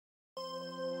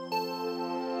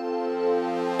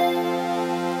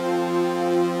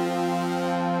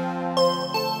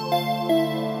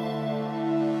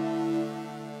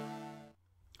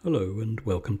and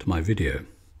welcome to my video.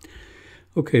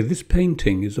 Okay, this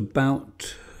painting is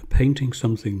about painting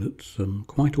something that's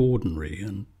quite ordinary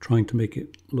and trying to make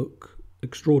it look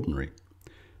extraordinary.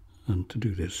 And to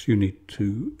do this you need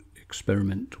to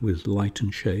experiment with light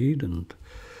and shade and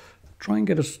try and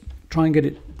get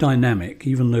it dynamic,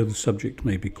 even though the subject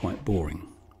may be quite boring.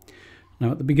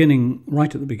 Now at the beginning,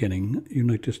 right at the beginning, you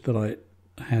noticed that I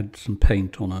had some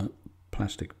paint on a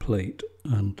plastic plate,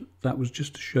 and that was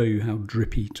just to show you how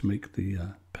drippy to make the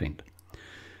paint.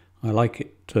 I like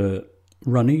it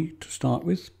runny to start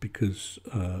with because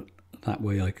that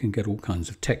way I can get all kinds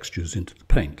of textures into the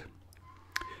paint.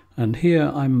 And here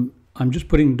I'm just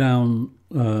putting down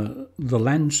the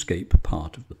landscape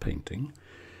part of the painting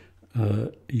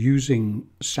using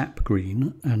sap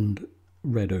green and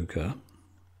red ochre.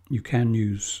 You can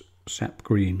use sap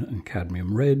green and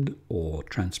cadmium red, or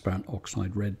transparent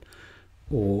oxide red,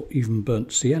 or even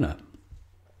burnt sienna.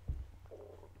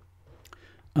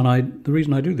 And the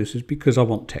reason I do this is because I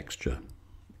want texture.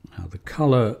 Now the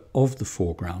colour of the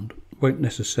foreground won't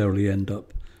necessarily end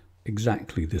up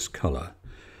exactly this colour.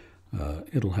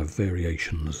 It'll have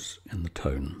variations in the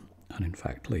tone, and in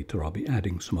fact later I'll be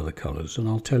adding some other colours, and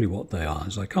I'll tell you what they are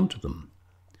as I come to them.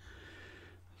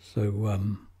 So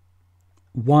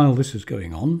while this is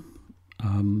going on,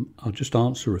 I'll just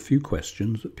answer a few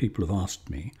questions that people have asked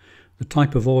me. The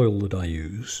type of oil that I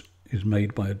use is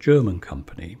made by a German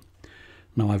company.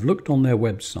 Now I've looked on their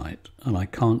website and I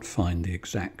can't find the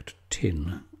exact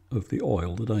tin of the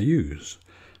oil that I use.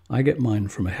 I get mine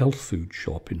from a health food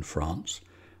shop in France,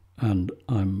 and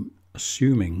I'm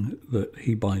assuming that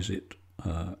he buys it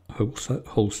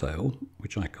wholesale,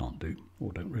 which I can't do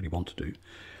or don't really want to do.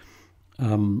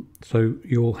 So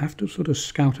you'll have to sort of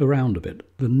scout around a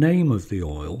bit. The name of the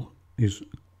oil is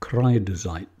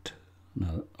Kreidezeit.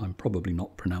 Now, I'm probably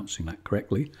not pronouncing that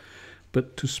correctly,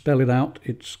 but to spell it out,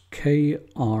 it's K-R-E-I-D-E-Z,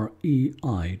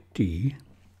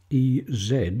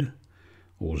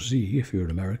 or Z if you're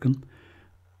an American,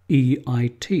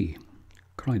 E-I-T,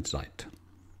 Kreidezeit.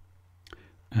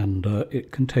 And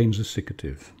it contains a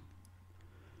cicative,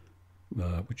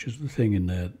 which is the thing in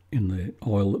the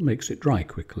oil that makes it dry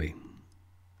quickly.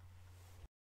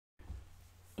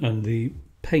 And the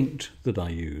paint that I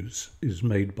use is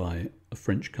made by a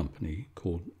French company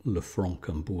called Le Franc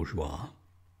and Bourgeois.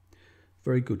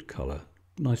 Very good colour,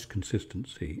 nice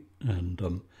consistency,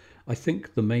 and I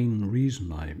think the main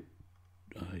reason I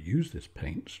use this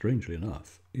paint, strangely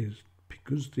enough, is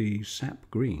because the sap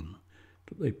green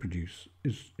that they produce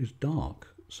is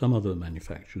dark. Some other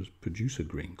manufacturers produce a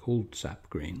green called sap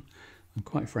green, and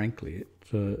quite frankly it's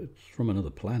from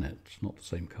another planet. It's not the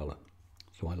same colour,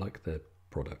 so I like their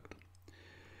product.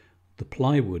 The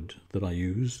plywood that I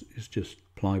use is just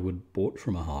plywood bought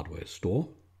from a hardware store.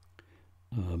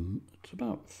 It's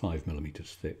about 5mm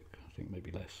thick, I think,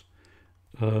 maybe less.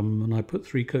 And I put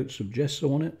 3 coats of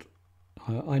gesso on it.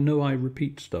 I know I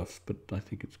repeat stuff, but I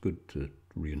think it's good to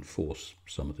reinforce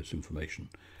some of this information.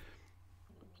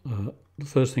 The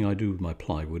first thing I do with my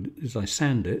plywood is I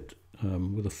sand it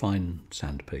with a fine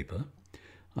sandpaper,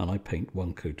 and I paint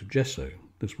 1 coat of gesso.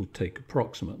 This will take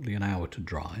approximately an hour to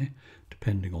dry,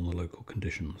 depending on the local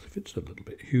conditions. If it's a little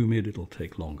bit humid, it'll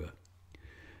take longer.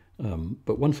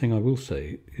 But one thing I will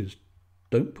say is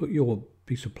don't put your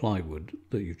piece of plywood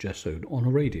that you've gessoed on a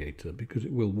radiator, because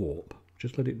it will warp.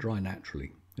 Just let it dry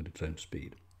naturally at its own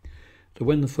speed. So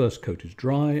when the first coat is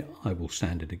dry, I will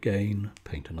sand it again,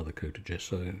 paint another coat of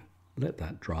gesso, let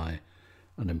that dry,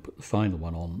 and then put the final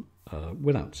one on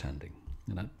without sanding.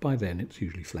 And by then it's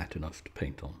usually flat enough to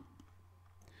paint on.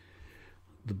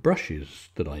 The brushes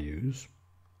that I use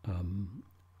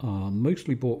are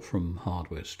mostly bought from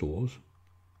hardware stores,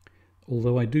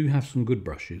 although I do have some good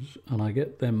brushes, and I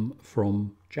get them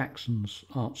from Jackson's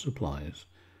Art Supplies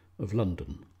of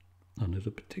London. And there's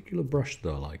a particular brush that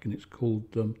I like, and it's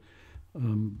called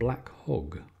Black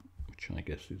Hog, which I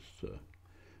guess is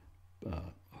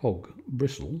hog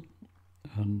bristle,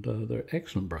 and they're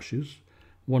excellent brushes.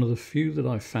 One of the few that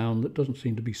I've found that doesn't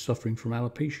seem to be suffering from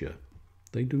alopecia.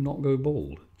 They do not go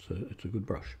bald, so it's a good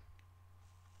brush.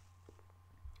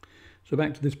 So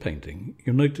back to this painting,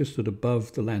 you'll notice that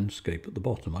above the landscape at the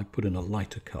bottom I put in a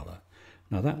lighter colour.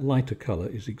 Now that lighter colour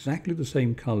is exactly the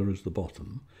same colour as the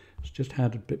bottom, it's just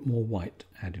had a bit more white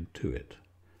added to it.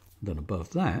 And then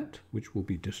above that, which will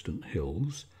be distant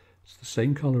hills, it's the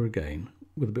same colour again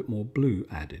with a bit more blue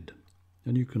added.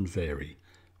 And you can vary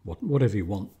whatever you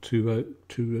want to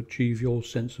achieve your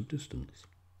sense of distance.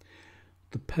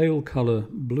 The pale colour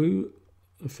blue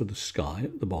for the sky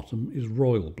at the bottom is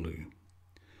royal blue.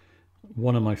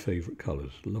 One of my favourite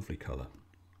colours, lovely colour.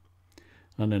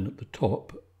 And then at the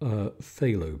top,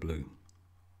 phthalo blue.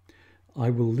 I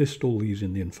will list all these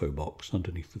in the info box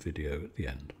underneath the video at the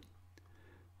end.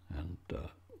 And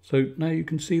so now you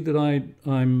can see that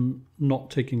I'm not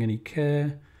taking any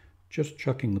care, just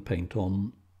chucking the paint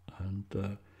on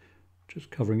and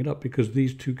just covering it up, because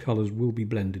these two colours will be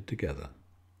blended together.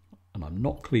 And I'm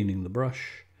not cleaning the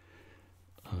brush.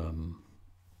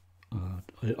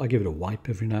 I give it a wipe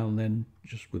every now and then,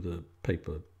 just with a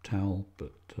paper towel,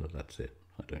 but that's it.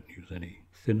 I don't use any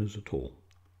thinners at all.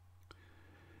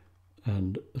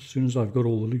 And as soon as I've got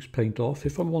all the loose paint off,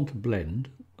 if I want to blend,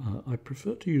 I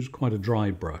prefer to use quite a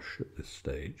dry brush at this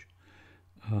stage.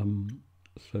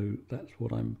 So that's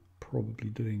what I'm probably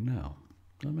doing now.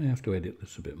 I may have to edit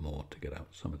this a bit more to get out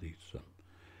some of these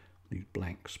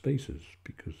blank spaces,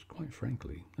 because quite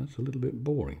frankly, that's a little bit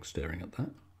boring staring at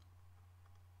that.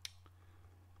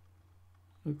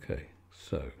 Okay,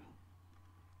 so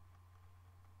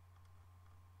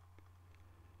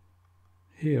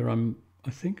here I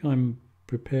think I'm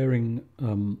preparing,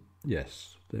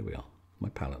 yes, there we are, my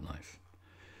palette knife.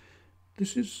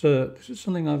 This is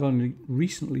something I've only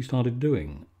recently started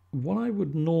doing. What I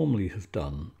would normally have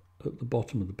done at the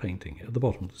bottom of the painting, at the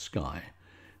bottom of the sky,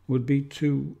 would be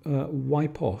to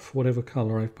wipe off whatever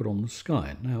colour I've put on the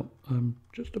sky. Now, I'm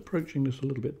just approaching this a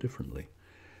little bit differently.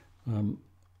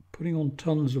 Putting on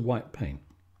tons of white paint.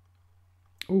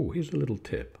 Oh, here's a little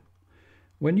tip.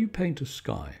 When you paint a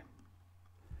sky,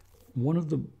 one of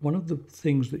the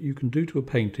things that you can do to a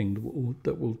painting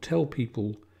that will tell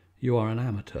people you are an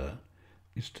amateur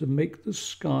is to make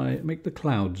the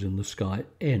clouds in the sky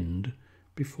end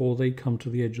before they come to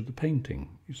the edge of the painting.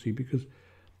 You see, because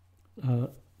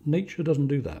nature doesn't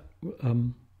do that.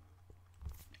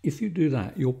 If you do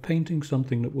that, you're painting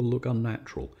something that will look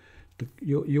unnatural.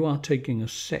 You are taking a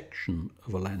section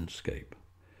of a landscape.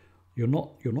 You're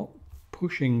not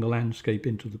pushing the landscape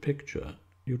into the picture.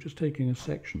 You're just taking a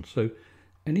section. So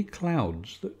any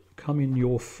clouds that come in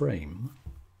your frame,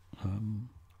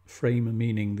 frame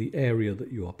meaning the area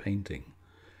that you are painting,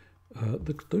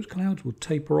 those clouds will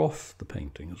taper off the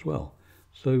painting as well.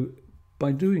 So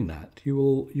by doing that, you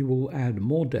will add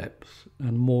more depth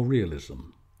and more realism.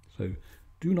 So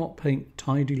do not paint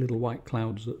tidy little white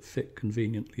clouds that fit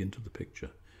conveniently into the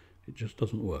picture. It just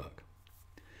doesn't work.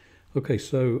 Okay,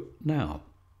 so now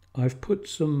I've put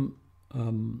some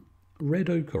red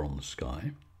ochre on the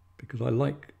sky because I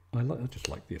just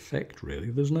like the effect, really.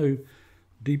 There's no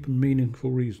deep and meaningful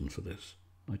reason for this.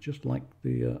 I just like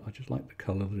the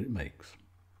colour that it makes.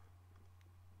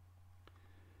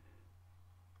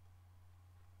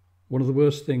 One of the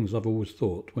worst things I've always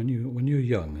thought when you're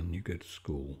young and you go to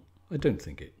school, I don't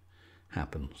think it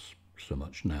happens so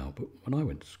much now, but when I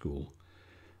went to school,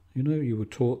 you know, you were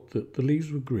taught that the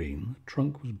leaves were green, the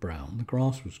trunk was brown, the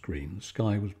grass was green, the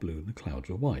sky was blue, and the clouds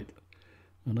were white.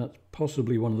 And that's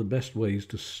possibly one of the best ways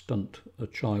to stunt a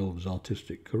child's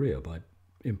artistic career, by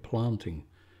implanting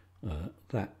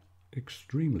that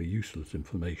extremely useless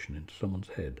information into someone's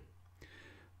head.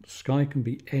 The sky can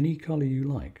be any colour you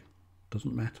like,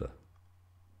 doesn't matter.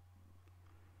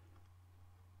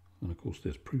 And of course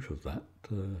there's proof of that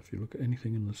if you look at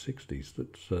anything in the 60s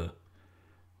that's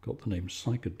got the name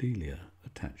psychedelia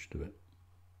attached to it.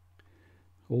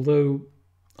 Although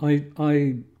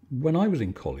when I was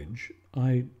in college,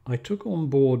 I took on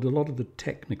board a lot of the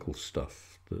technical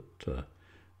stuff that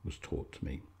was taught to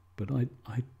me, but I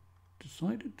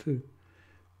decided to,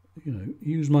 you know,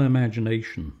 use my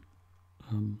imagination.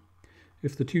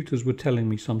 If the tutors were telling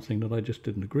me something that I just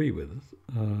didn't agree with,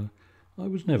 I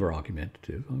was never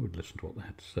argumentative. I would listen to what they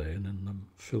had to say and then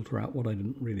filter out what I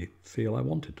didn't really feel I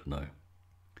wanted to know.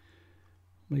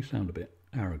 It may sound a bit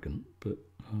arrogant, but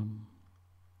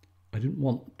I didn't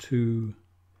want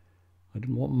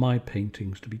my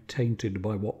paintings to be tainted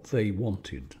by what they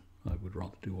wanted. I would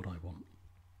rather do what I want.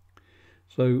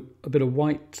 So a bit of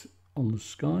white on the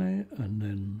sky, and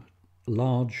then a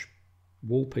large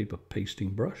wallpaper pasting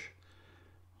brush,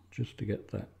 just to get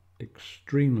that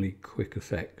extremely quick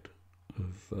effect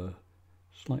of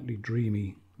slightly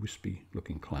dreamy, wispy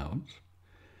looking clouds.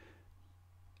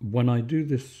 When I do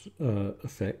this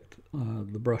effect,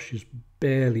 the brush is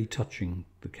barely touching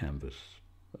the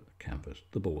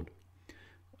the board,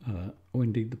 or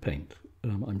indeed the paint.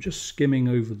 I'm just skimming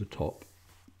over the top,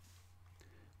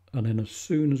 and then as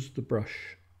soon as the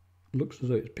brush looks as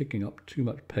though it's picking up too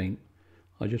much paint,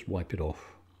 I just wipe it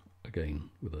off again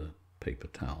with a paper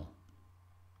towel.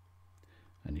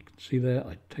 And you can see there,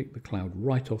 I take the cloud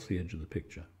right off the edge of the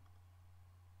picture.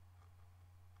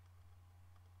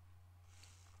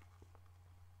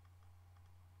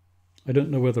 I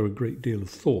don't know whether a great deal of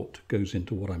thought goes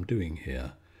into what I'm doing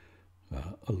here.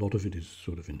 A lot of it is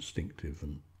sort of instinctive,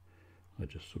 and I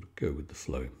just sort of go with the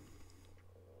flow.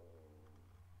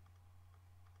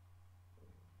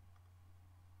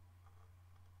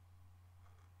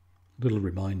 little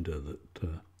reminder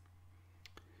that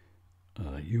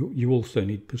you also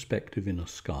need perspective in a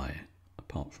sky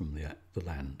apart from the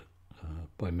land.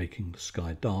 By making the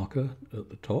sky darker at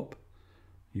the top,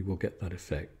 you will get that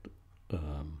effect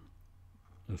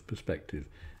of perspective.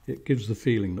 It gives the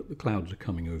feeling that the clouds are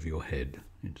coming over your head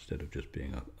instead of just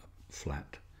being a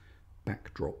flat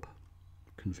backdrop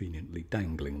conveniently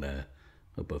dangling there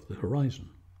above the horizon.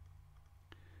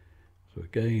 So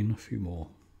again, a few more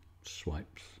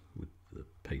swipes with the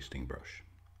pasting brush.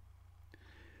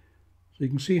 So you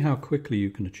can see how quickly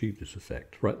you can achieve this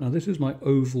effect. Right, now this is my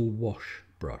oval wash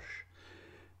brush.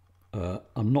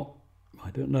 I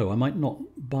don't know, I might not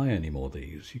buy any more of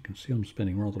these. You can see I'm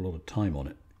spending rather a lot of time on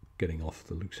it, getting off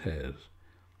the loose hairs.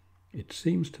 It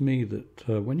seems to me that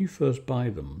when you first buy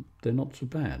them, they're not so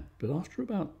bad. But after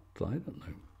about, I don't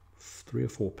know, 3 or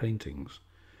 4 paintings,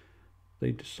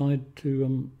 they decide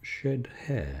to shed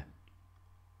hair.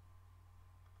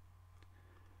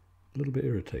 A little bit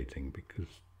irritating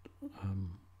because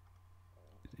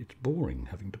it's boring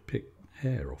having to pick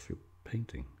hair off your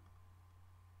painting.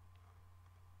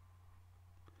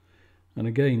 And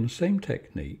again, same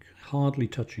technique, hardly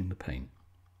touching the paint.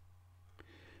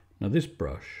 Now this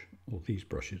brush, or these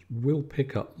brushes, will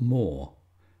pick up more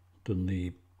than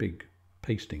the big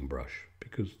pasting brush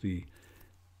because the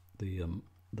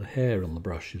hair on the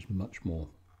brush is much more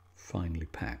finely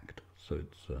packed, so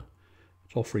it's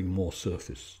offering more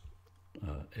surface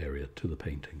area to the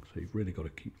painting. So you've really got to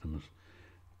keep them as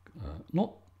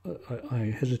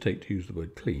I hesitate to use the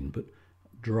word clean, but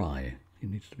dry. It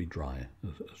needs to be dry,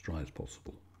 as dry as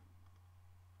possible.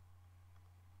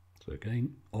 So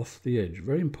again, off the edge,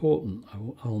 very important.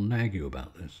 I'll nag you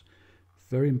about this.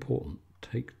 Very important.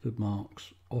 Take the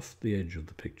marks off the edge of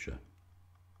the picture.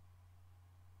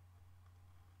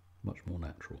 Much more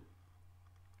natural.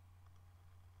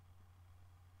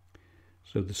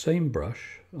 So the same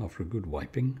brush after a good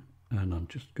wiping, and I'm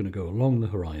just going to go along the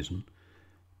horizon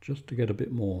just to get a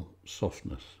bit more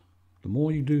softness. The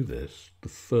more you do this, the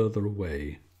further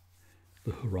away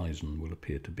the horizon will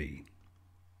appear to be.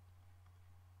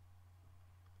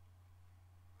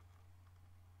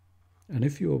 And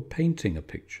if you're painting a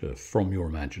picture from your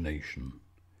imagination,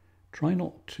 try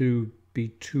not to be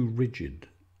too rigid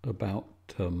about,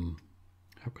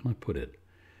 how can I put it?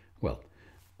 Well,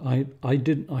 I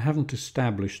haven't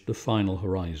established the final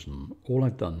horizon. All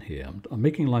I've done here, I'm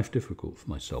making life difficult for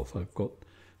myself. I've got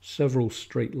several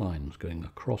straight lines going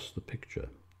across the picture.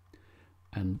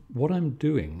 And what I'm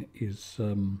doing is,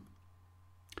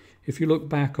 if you look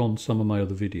back on some of my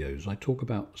other videos, I talk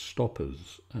about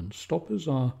stoppers. And stoppers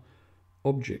are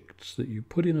objects that you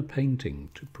put in a painting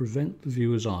to prevent the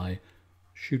viewer's eye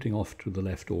shooting off to the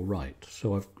left or right.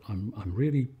 So I'm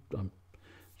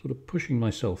sort of pushing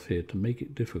myself here to make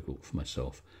it difficult for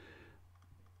myself.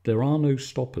 There are no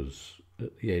stoppers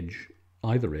at the edge,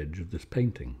 either edge of this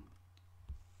painting.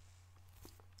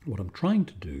 What I'm trying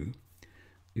to do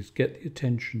is get the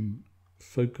attention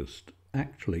focused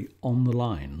actually on the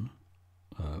line,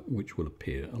 which will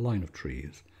appear, a line of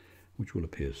trees, which will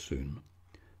appear soon.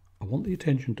 I want the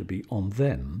attention to be on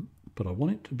them, but I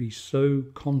want it to be so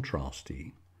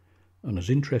contrasty and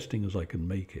as interesting as I can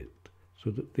make it,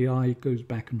 so that the eye goes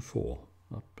back and forth,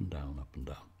 up and down, up and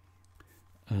down.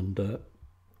 And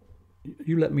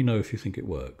you let me know if you think it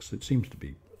works. It seems to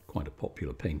be quite a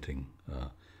popular painting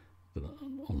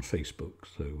on Facebook,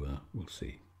 so we'll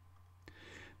see.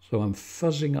 So I'm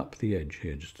fuzzing up the edge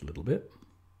here just a little bit.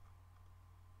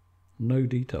 No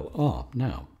detail.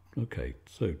 Now, okay,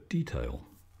 so detail.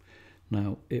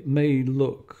 Now, it may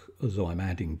look as though I'm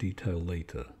adding detail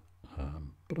later,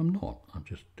 but I'm not. I'm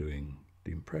just doing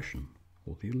the impression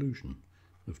or the illusion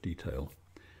of detail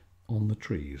on the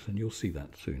trees, and you'll see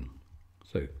that soon.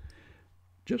 So,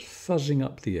 just fuzzing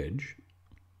up the edge.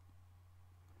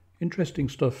 Interesting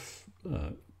stuff,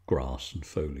 grass and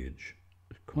foliage.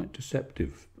 Quite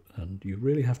deceptive, and you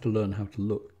really have to learn how to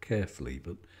look carefully.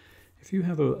 But if you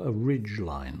have a ridge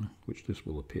line, which this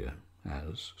will appear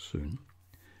as soon,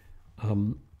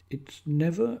 it's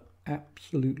never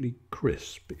absolutely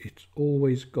crisp. It's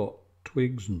always got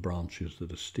twigs and branches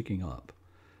that are sticking up,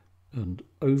 and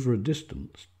over a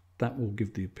distance that will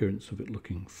give the appearance of it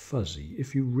looking fuzzy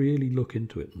if you really look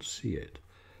into it and see it.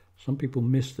 Some people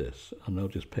miss this and they'll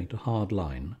just paint a hard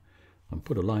line and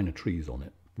put a line of trees on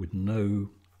it with no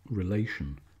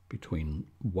relation between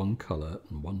one colour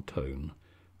and one tone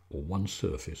or one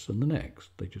surface and the next.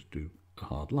 They just do a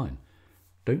hard line.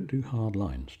 Don't do hard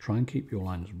lines. Try and keep your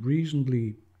lines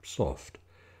reasonably soft,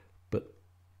 but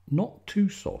not too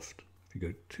soft. If you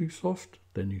go too soft,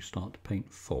 then you start to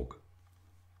paint fog,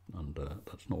 and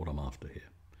that's not what I'm after here.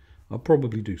 I'll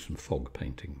probably do some fog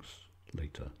paintings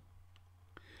later.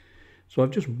 So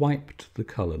I've just wiped the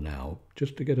colour now,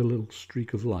 just to get a little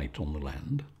streak of light on the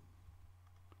land.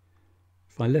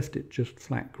 If I left it just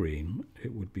flat green,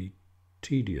 it would be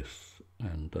tedious,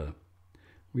 and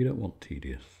we don't want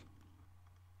tedious.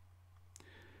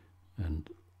 And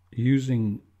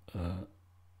using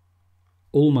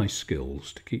all my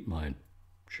skills to keep my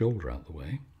shoulder out of the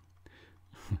way,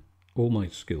 all my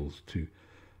skills to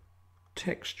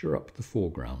texture up the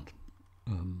foreground.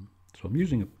 So I'm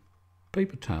using a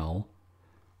paper towel,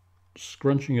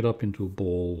 scrunching it up into a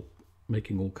ball,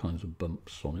 making all kinds of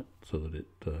bumps on it so that it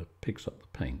picks up the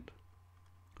paint.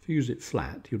 If you use it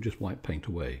flat, you'll just wipe paint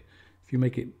away. If you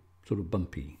make it sort of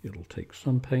bumpy, it'll take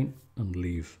some paint and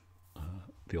leave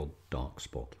the odd dark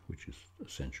spot, which is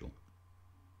essential.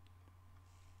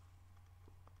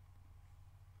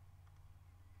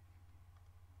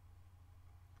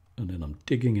 And then I'm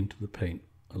digging into the paint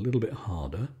a little bit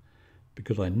harder,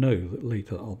 because I know that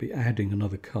later I'll be adding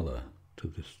another colour to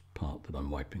this part that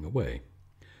I'm wiping away.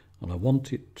 And I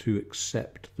want it to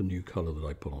accept the new colour that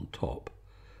I put on top.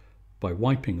 By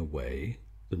wiping away,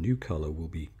 the new colour will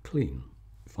be clean.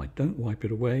 If I don't wipe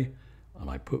it away and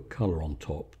I put colour on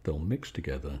top, they'll mix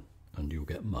together and you'll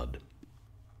get mud.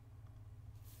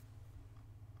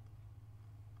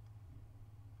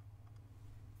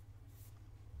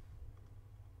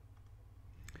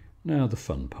 Now the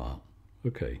fun part.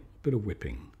 Okay, a bit of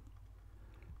whipping.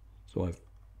 So I've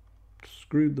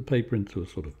screwed the paper into a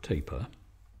sort of taper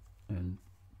and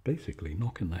basically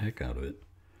knocking the heck out of it,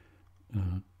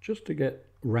 just to get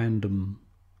random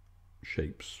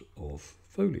shapes of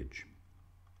foliage.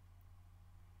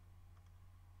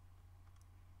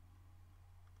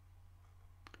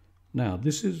 Now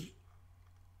this is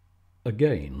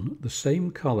again the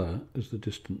same colour as the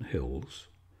distant hills,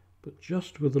 but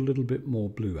just with a little bit more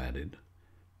blue added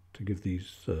to give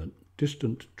these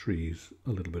distant trees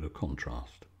a little bit of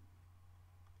contrast.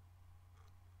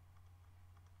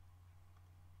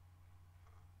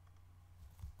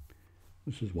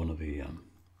 This is one of the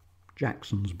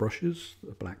Jackson's brushes,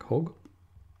 the Black Hog.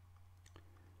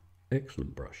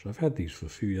 Excellent brush. I've had these for a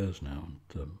few years now,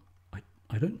 and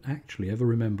I don't actually ever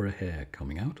remember a hair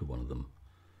coming out of one of them.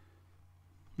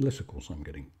 Unless, of course, I'm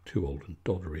getting too old and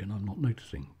doddery and I'm not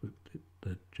noticing, but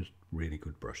they're just really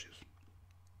good brushes.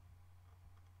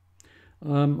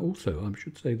 Also, I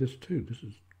should say this too, this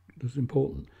is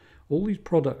important. All these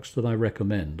products that I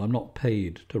recommend, I'm not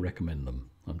paid to recommend them.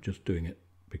 I'm just doing it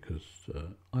because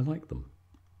I like them.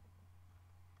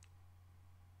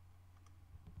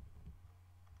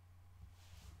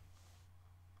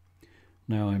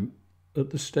 Now I'm at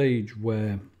the stage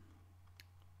where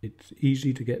it's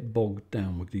easy to get bogged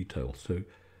down with detail, so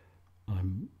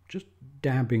I'm just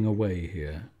dabbing away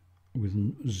here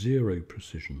with zero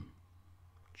precision,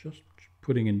 just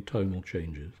putting in tonal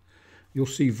changes. You'll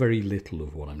see very little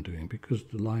of what I'm doing because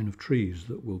the line of trees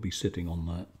that will be sitting on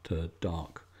that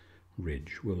dark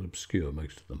ridge will obscure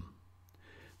most of them.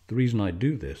 The reason I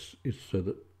do this is so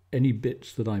that any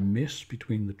bits that I miss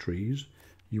between the trees,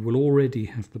 you will already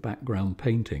have the background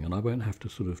painting and I won't have to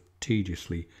sort of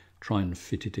tediously try and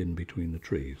fit it in between the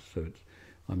trees. So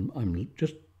I'm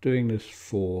just doing this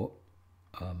for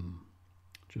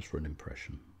just for an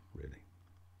impression, really.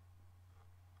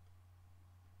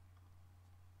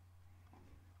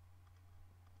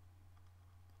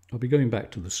 I'll be going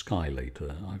back to the sky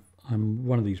later. I'm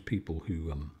one of these people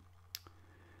who,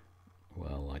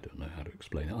 well, I don't know how to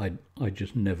explain it. I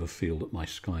just never feel that my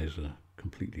skies are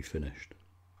completely finished.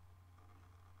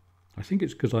 I think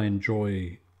it's because I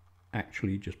enjoy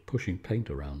actually just pushing paint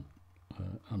around,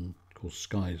 and of course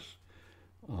skies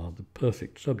are the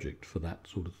perfect subject for that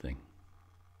sort of thing.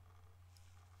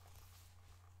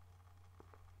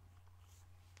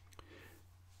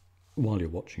 While you're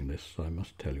watching this, I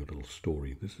must tell you a little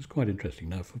story. This is quite interesting.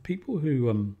 Now, for people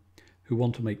who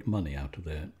want to make money out of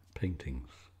their paintings,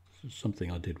 this is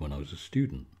something I did when I was a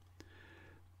student.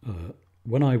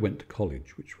 When I went to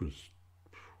college, which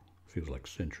feels like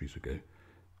centuries ago,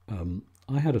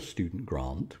 I had a student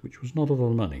grant, which was not a lot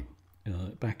of money.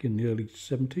 Back in the early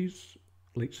 70s,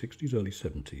 late 60s, early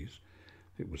 70s,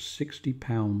 it was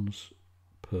 £60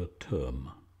 per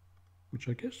term, which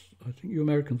I think you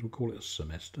Americans would call it a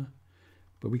semester,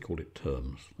 but we called it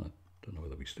terms. I don't know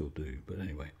whether we still do, but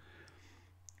anyway.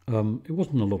 It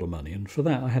wasn't a lot of money, and for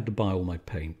that I had to buy all my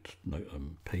paint,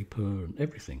 paper and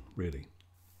everything, really.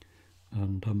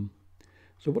 And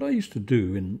so what I used to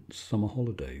do in summer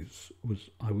holidays was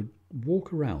I would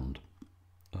walk around,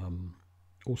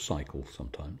 or cycle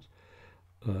sometimes,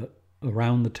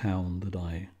 around the town that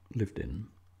I lived in,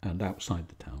 and outside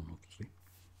the town, obviously.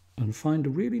 and find a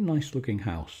really nice looking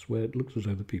house where it looks as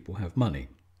though the people have money.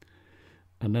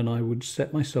 And then I would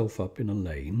set myself up in a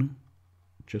lane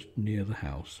just near the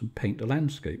house and paint a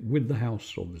landscape with the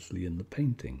house obviously in the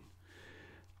painting.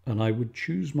 And I would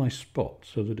choose my spot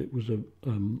so that it was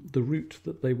the route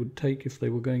that they would take if they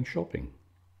were going shopping.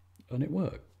 And it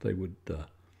worked. They would.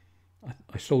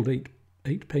 I sold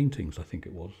eight paintings, I think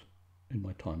it was, in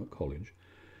my time at college,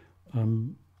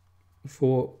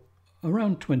 for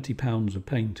around £20 a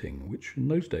painting, which in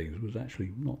those days was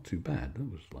actually not too bad.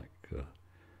 That was like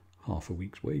half a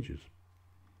week's wages.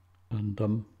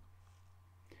 And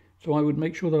so I would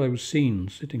make sure that I was seen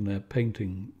sitting there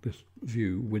painting this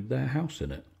view with their house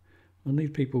in it. And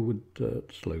these people would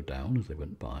slow down as they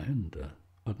went by, and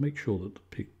I'd make sure that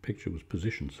the picture was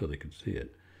positioned so they could see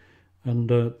it. And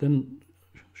then,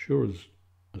 sure as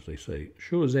they say,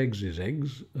 sure as eggs is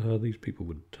eggs, these people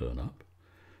would turn up,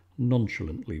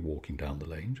 nonchalantly walking down the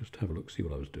lane, just to have a look, see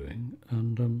what I was doing,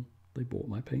 and they bought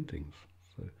my paintings.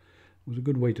 So it was a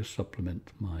good way to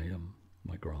supplement my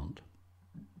my grant.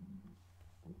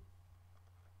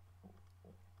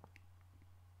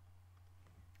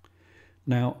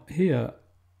 Now here,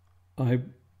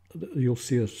 you'll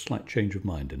see a slight change of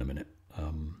mind in a minute.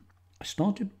 I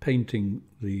started painting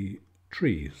the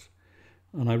trees,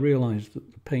 and I realised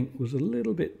that the paint was a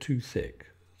little bit too thick.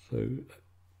 So, you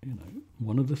know,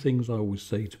 one of the things I always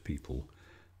say to people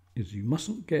is you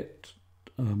mustn't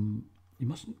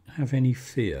have any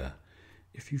fear.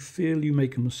 If you feel you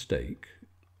make a mistake,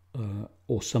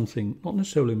 or something, not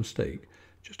necessarily a mistake,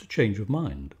 just a change of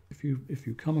mind. If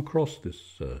you come across this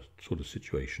sort of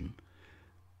situation,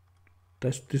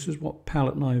 this is what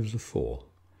palette knives are for.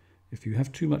 If you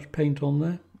have too much paint on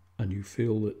there and you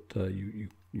feel that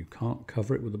you can't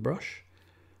cover it with a brush,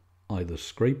 either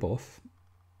scrape off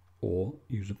or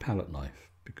use a palette knife,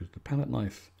 because the palette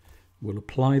knife will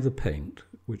apply the paint,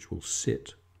 which will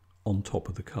sit on top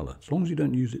of the colour. As long as you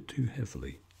don't use it too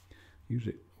heavily, use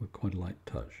it with quite a light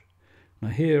touch. Now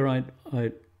here, I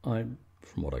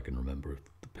from what I can remember of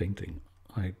the painting,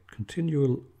 I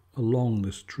continue along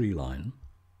this tree line,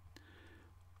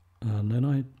 and then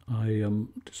I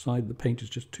decide the paint is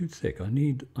just too thick. I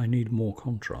need more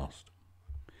contrast,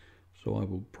 so I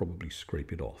will probably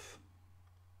scrape it off.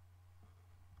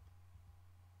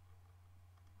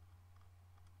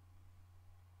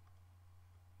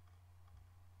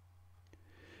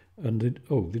 And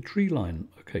the tree line.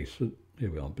 Okay, so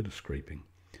here we are, a bit of scraping.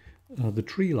 The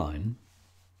tree line.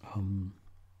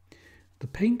 The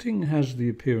painting has the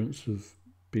appearance of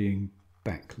being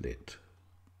backlit.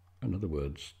 In other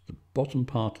words, the bottom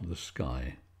part of the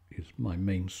sky is my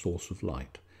main source of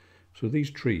light. So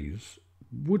these trees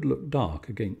would look dark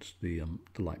against the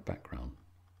light background.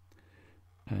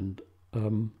 And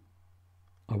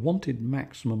I wanted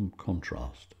maximum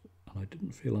contrast, and I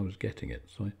didn't feel I was getting it.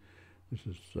 So this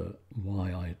is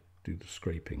why I do the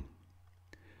scraping.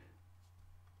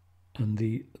 And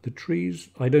the trees,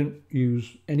 I don't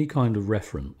use any kind of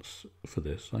reference for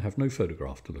this. I have no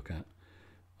photograph to look at.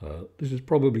 This is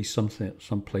probably some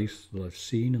place that I've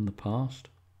seen in the past.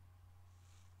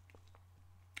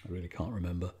 I really can't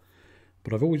remember.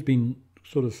 But I've always been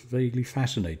sort of vaguely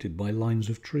fascinated by lines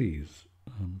of trees.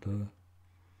 And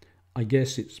I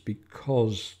guess it's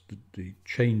because the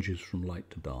changes from light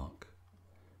to dark.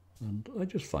 And I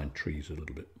just find trees a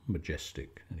little bit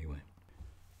majestic anyway.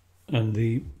 And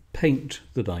the paint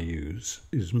that I use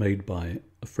is made by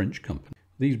a French company.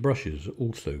 These brushes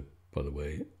also, by the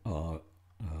way, are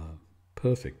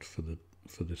perfect for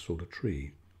this sort of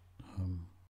tree.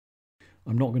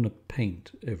 I'm not going to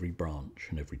paint every branch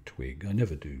and every twig. I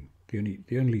never do.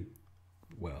 The only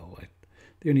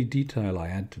detail I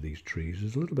add to these trees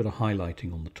is a little bit of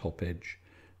highlighting on the top edge,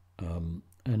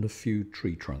 and a few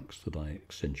tree trunks that I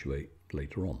accentuate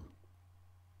later on.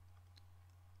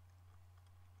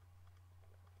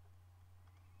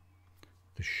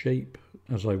 The shape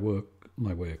as I work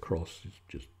my way across is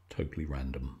just totally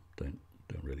random. I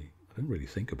don't really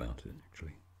think about it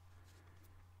actually.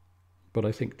 But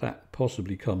I think that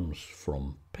possibly comes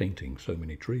from painting so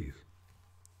many trees.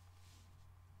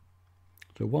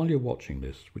 So while you're watching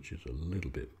this, which is a little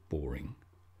bit boring,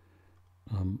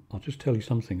 I'll just tell you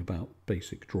something about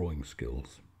basic drawing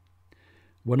skills.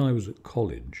 When I was at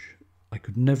college, I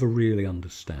could never really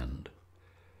understand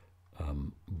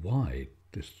why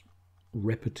this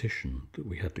repetition that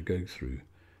we had to go through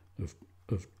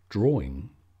of drawing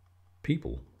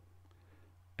people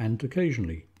and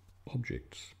occasionally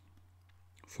objects.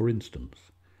 For instance,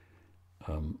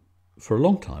 for a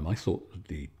long time I thought that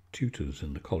the tutors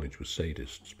in the college were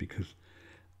sadists, because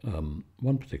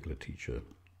one particular teacher,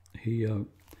 he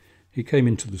He came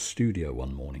into the studio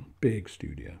one morning, big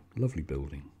studio, lovely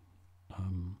building.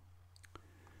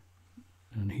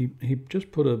 And he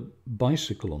just put a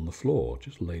bicycle on the floor,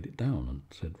 just laid it down and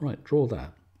said, right, draw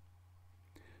that.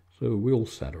 So we all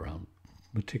sat around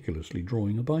meticulously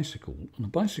drawing a bicycle. And a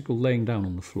bicycle laying down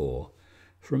on the floor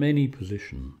from any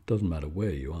position, doesn't matter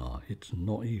where you are, it's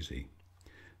not easy.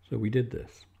 So we did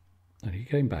this. And he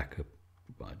came back,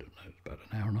 I don't know, it's about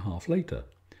an hour and a half later.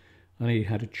 And he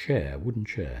had a chair, wooden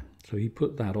chair. So he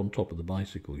put that on top of the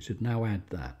bicycle. He said, now add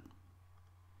that.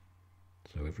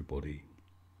 So everybody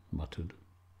muttered.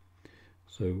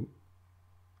 So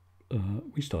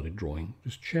we started drawing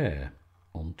this chair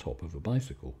on top of a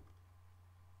bicycle.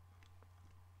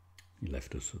 He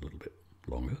left us a little bit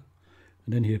longer,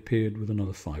 and then he appeared with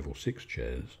another 5 or 6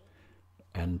 chairs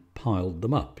and piled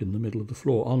them up in the middle of the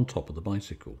floor on top of the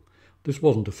bicycle. This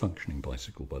wasn't a functioning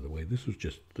bicycle, by the way. This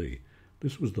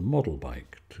was the model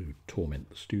bike to torment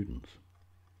the students.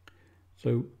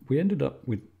 So we ended up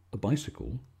with a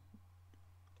bicycle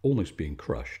almost being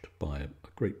crushed by a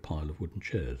great pile of wooden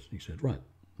chairs. He said, right,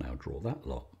 now draw that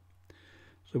lot.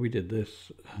 So we did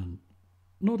this, and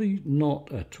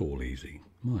not at all easy.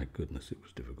 My goodness, it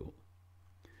was difficult.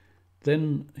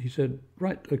 Then he said,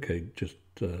 right, okay, just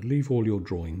leave all your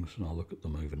drawings and I'll look at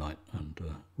them overnight and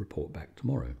report back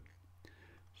tomorrow.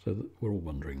 So that we're all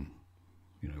wondering,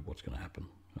 what's going to happen.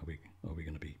 Are we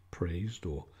going to be praised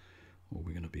or are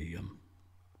we going to be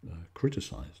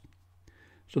criticised?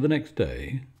 So the next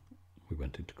day we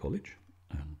went into college,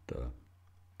 and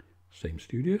same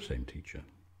studio, same teacher.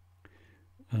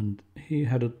 And he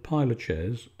had a pile of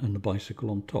chairs and a bicycle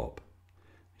on top.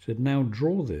 He said, now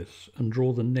draw this and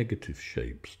draw the negative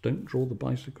shapes. Don't draw the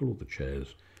bicycle or the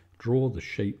chairs. Draw the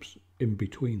shapes in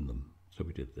between them. So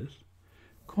we did this.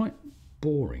 Quite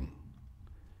boring.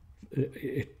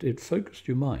 It focused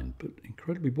your mind, but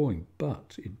incredibly boring.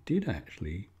 But it did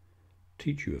actually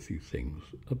teach you a few things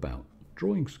about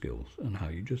drawing skills and how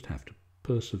you just have to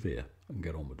persevere and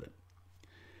get on with it.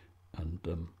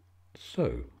 And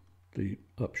so the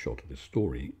upshot of this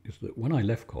story is that when I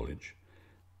left college,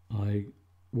 I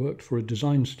worked for a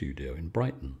design studio in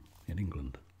Brighton in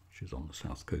England, which is on the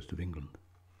south coast of England.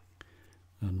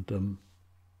 And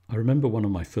I remember one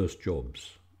of my first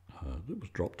jobs that was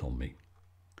dropped on me.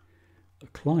 A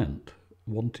client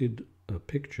wanted a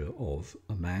picture of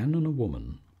a man and a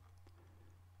woman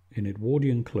in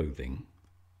Edwardian clothing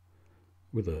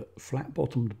with a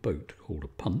flat-bottomed boat called a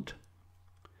punt,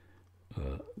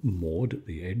 moored at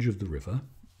the edge of the river.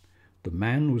 The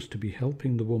man was to be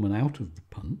helping the woman out of the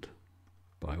punt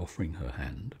by offering her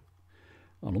hand,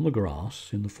 and on the grass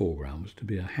in the foreground was to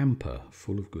be a hamper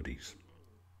full of goodies.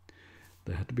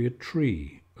 There had to be a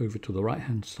tree over to the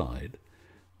right-hand side,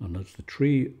 and as the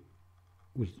tree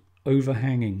was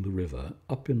overhanging the river,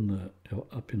 up in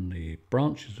the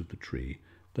branches of the tree,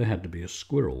 there had to be a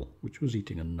squirrel which was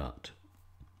eating a nut,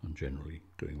 and generally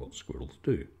doing what squirrels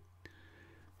do.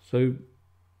 So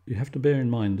you have to bear in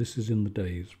mind this is in the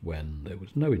days when there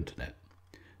was no internet.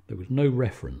 There was no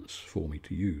reference for me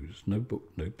to use, no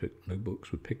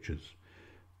books with pictures.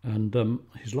 And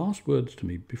his last words to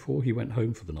me before he went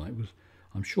home for the night was,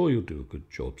 I'm sure you'll do a good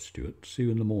job, Stuart. See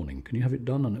you in the morning. Can you have it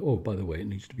done? And oh, by the way, it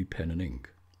needs to be pen and ink.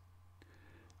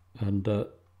 And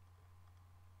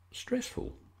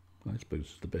stressful, I suppose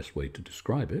is the best way to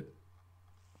describe it.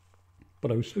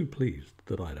 But I was so pleased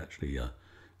that I'd actually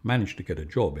managed to get a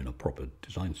job in a proper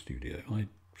design studio. I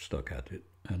stuck at it,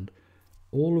 and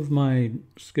all of my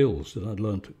skills that I'd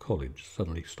learnt at college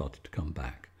suddenly started to come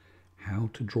back. How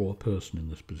to draw a person in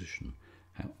this position.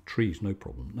 Trees, no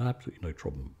problem. Absolutely no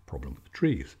problem with the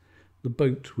trees. The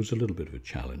boat was a little bit of a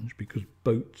challenge because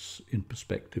boats in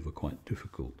perspective are quite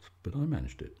difficult, but I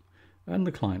managed it. And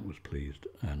the client was pleased.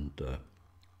 And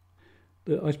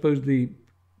I suppose the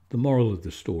moral of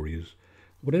the story is,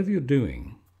 whatever you're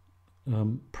doing,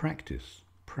 practice.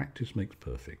 Practice makes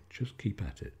perfect. Just keep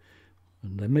at it.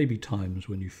 And there may be times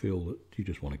when you feel that you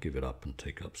just want to give it up and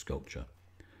take up sculpture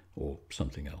or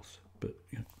something else. But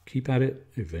keep at it.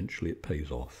 Eventually it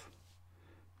pays off.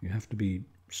 You have to be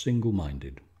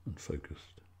single-minded and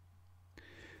focused.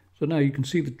 So now you can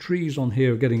see the trees on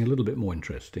here are getting a little bit more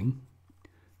interesting.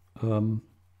 I'm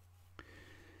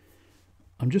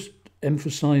just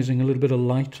emphasizing a little bit of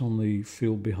light on the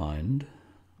field behind.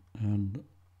 And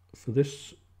for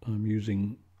this, I'm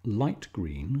using light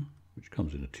green, which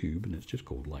comes in a tube, and it's just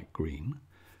called light green.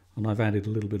 And I've added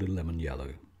a little bit of lemon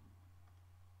yellow.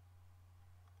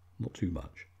 Not too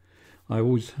much. I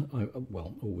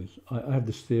have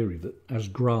this theory that as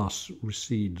grass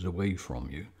recedes away from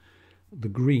you, the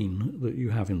green that you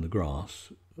have in the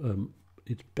grass,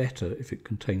 it's better if it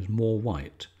contains more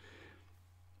white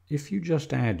if you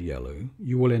just add yellow,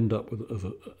 you will end up with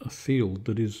a field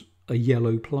that is a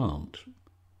yellow plant,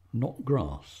 not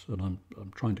grass. And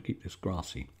I'm trying to keep this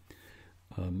grassy.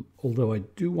 Although I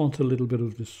do want a little bit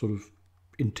of this sort of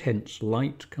intense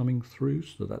light coming through,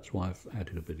 so that's why I've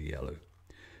added a bit of yellow.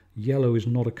 Yellow is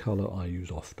not a colour I use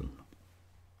often.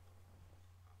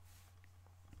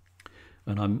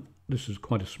 And this is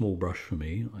quite a small brush for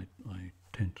me. I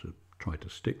tend to try to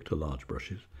stick to large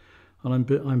brushes. And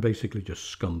I'm basically just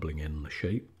scumbling in the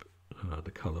shape,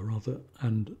 the colour rather,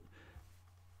 and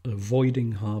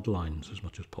avoiding hard lines as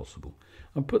much as possible.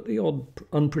 And put the odd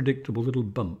unpredictable little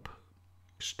bump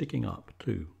sticking up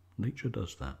too. Nature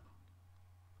does that.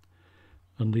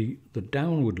 And the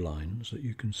downward lines that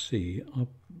you can see are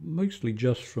mostly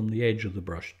just from the edge of the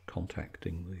brush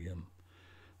contacting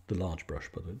the large brush,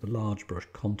 but the large brush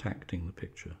contacting the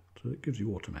picture. So it gives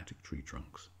you automatic tree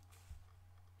trunks.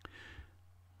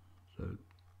 So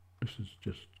this is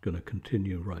just going to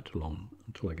continue right along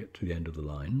until I get to the end of the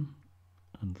line,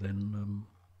 and then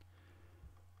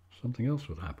something else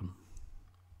will happen.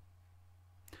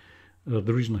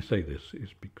 The reason I say this is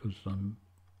because I'm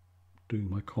doing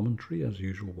my commentary, as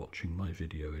usual, watching my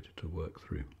video editor work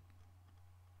through.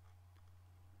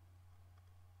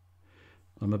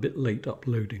 I'm a bit late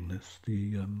uploading this.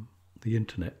 The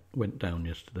internet went down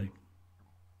yesterday.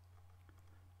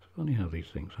 It's funny how these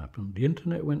things happen. The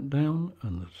internet went down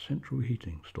and the central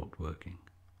heating stopped working.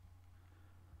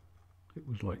 It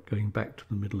was like going back to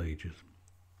the Middle Ages.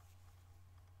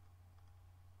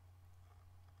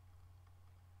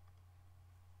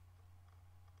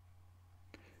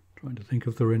 Trying to think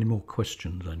if there are any more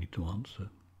questions I need to answer.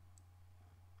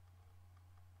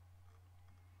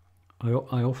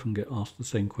 I often get asked the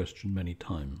same question many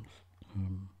times.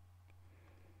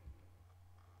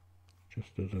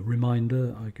 Just as a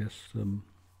reminder, I guess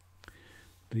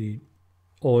the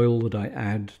oil that I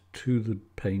add to the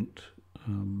paint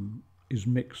is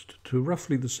mixed to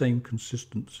roughly the same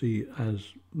consistency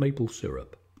as maple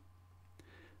syrup.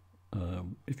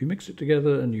 If you mix it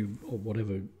together and or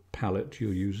whatever palette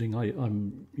you're using,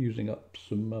 I'm using up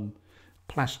some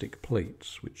plastic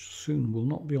plates, which soon will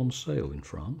not be on sale in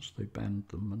France. They banned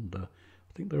them, and I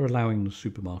think they're allowing the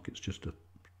supermarkets just to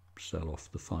sell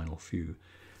off the final few.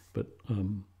 But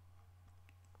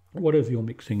whatever you're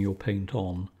mixing your paint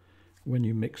on, when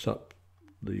you mix up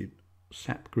the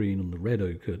sap green and the red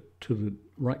ochre to the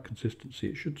right consistency,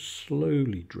 it should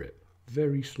slowly drip,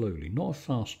 very slowly, not a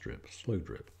fast drip, slow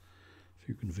drip, if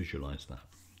you can visualize that.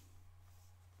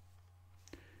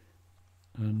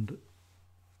 And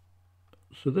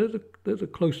so there's a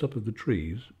close-up of the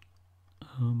trees,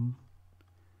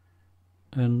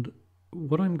 and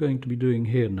what I'm going to be doing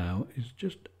here now is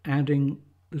just adding,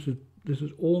 this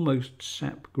is almost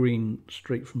sap green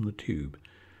straight from the tube,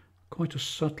 quite a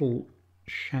subtle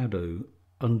shadow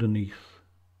underneath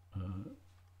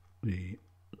the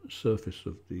surface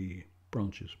of the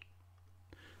branches.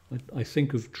 I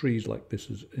think of trees like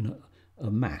this as in a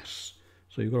mass.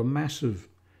 So you've got a mass of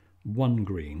one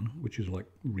green, which is like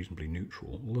reasonably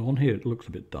neutral. Although on here it looks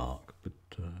a bit dark, but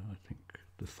I think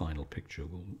the final picture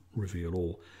will reveal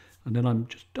all. And then I'm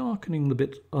just darkening the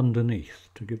bits underneath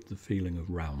to give the feeling of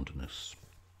roundness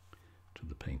to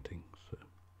the painting. So,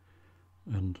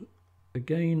 and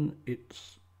again,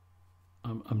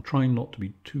 I'm trying not to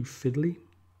be too fiddly.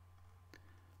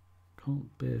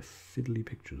 Can't bear fiddly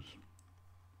pictures.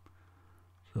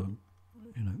 So,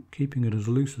 you know, keeping it as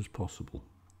loose as possible.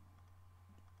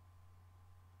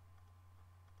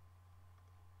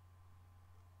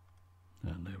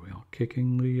 And there we are,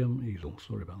 kicking the easel.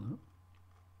 Sorry about that.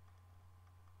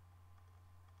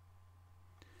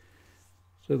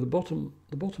 So the bottom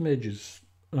edges.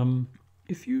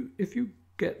 If you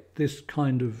get this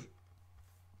kind of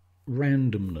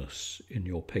randomness in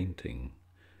your painting,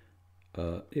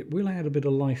 it will add a bit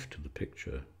of life to the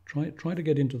picture. Try to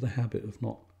get into the habit of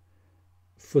not,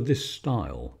 for this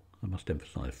style. I must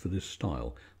emphasise, for this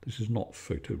style. This is not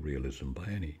photorealism by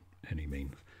any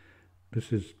means.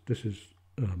 This is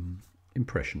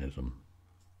impressionism,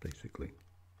 basically.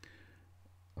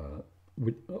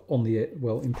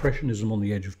 Impressionism on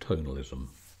the edge of tonalism.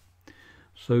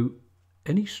 So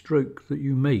any stroke that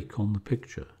you make on the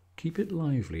picture, keep it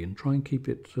lively and try and keep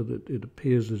it so that it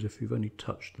appears as if you've only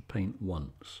touched the paint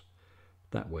once.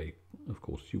 That way, of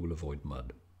course, you will avoid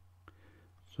mud.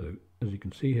 So as you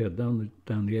can see here, down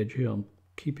the edge here, I'm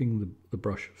keeping the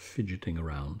brush fidgeting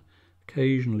around,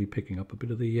 occasionally picking up a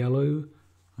bit of the yellow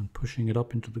and pushing it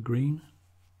up into the green.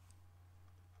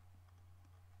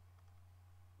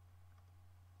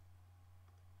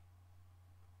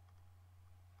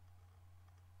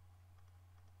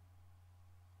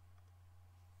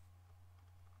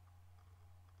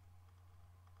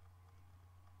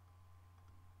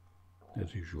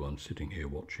 As usual, I'm sitting here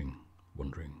watching,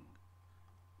 wondering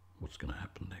what's going to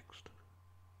happen next.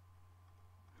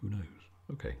 Who knows?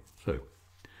 Okay, so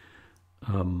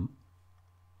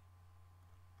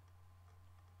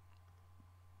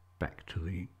back to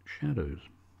the shadows.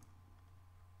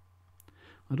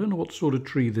 I don't know what sort of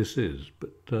tree this is,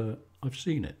 but I've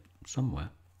seen it somewhere.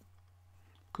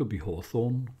 Could be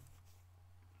hawthorn.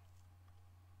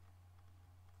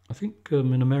 I think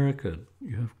in America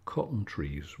you have cotton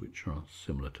trees which are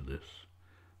similar to this,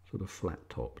 sort of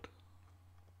flat-topped.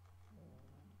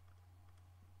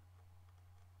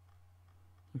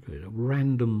 Okay, a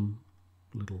random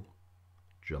little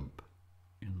jump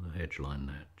in the hedge line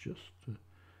there, just to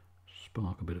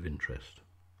spark a bit of interest.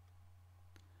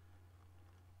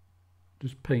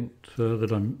 This paint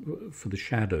that I'm for the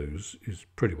shadows is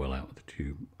pretty well out of the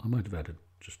tube. I might have added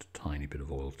just a tiny bit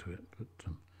of oil to it, but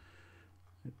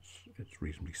it's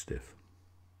reasonably stiff.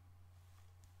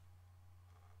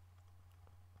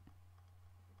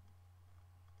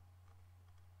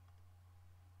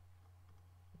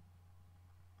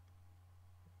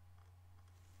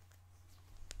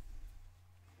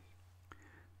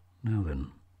 Now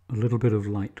then, a little bit of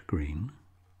light green.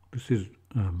 This is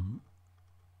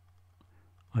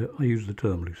I use the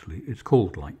term loosely. It's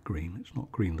called light green. It's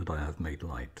not green that I have made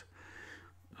light.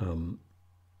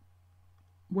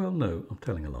 Well, no, I'm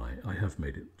telling a lie. I have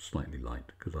made it slightly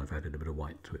light because I've added a bit of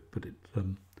white to it, but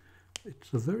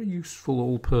it's a very useful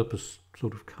all-purpose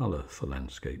sort of colour for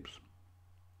landscapes.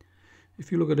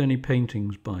 If you look at any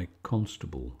paintings by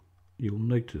Constable, you'll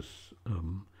notice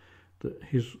that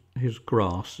his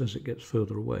grass, as it gets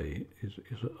further away, is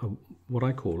what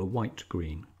I call a white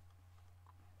green.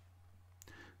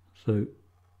 So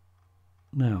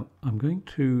now I'm going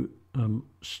to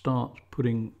start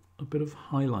putting a bit of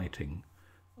highlighting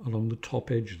along the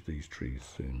top edge of these trees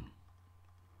soon.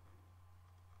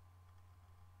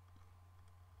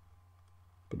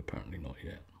 But apparently not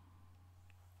yet.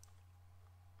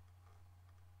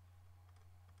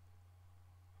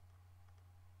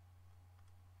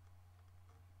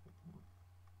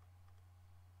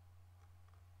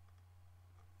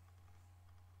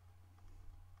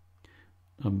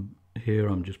 Here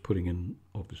I'm just putting in,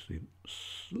 obviously,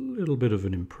 a little bit of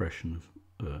an impression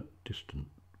of distant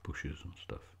bushes and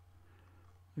stuff.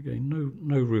 Again,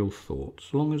 no real thought.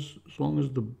 As long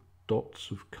as the dots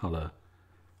of colour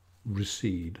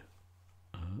recede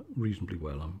reasonably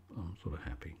well, I'm sort of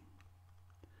happy.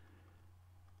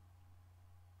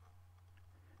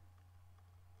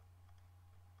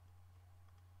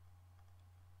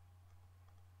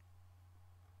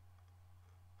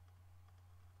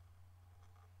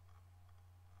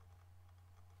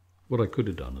 What I could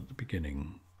have done at the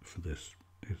beginning for this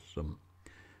is,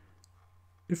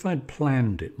 if I'd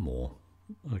planned it more,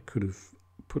 I could have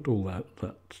put all that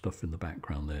stuff in the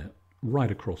background there,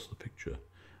 right across the picture,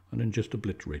 and then just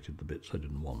obliterated the bits I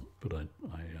didn't want, but I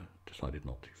decided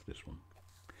not to for this one.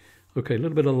 Okay, a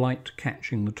little bit of light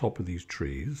catching the top of these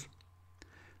trees.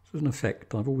 This is an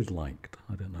effect I've always liked.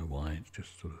 I don't know why, it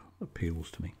just sort of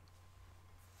appeals to me.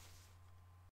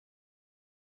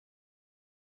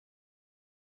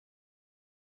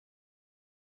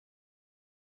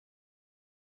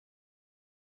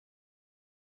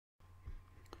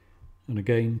 And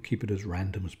again, keep it as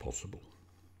random as possible.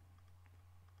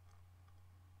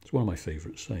 It's one of my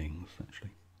favourite sayings,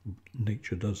 actually.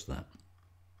 Nature does that.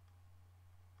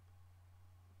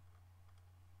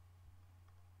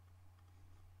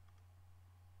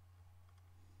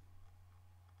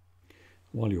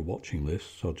 While you're watching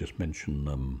this, I'll just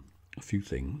mention a few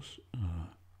things.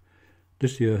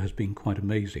 This year has been quite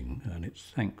amazing, and it's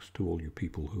thanks to all you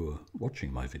people who are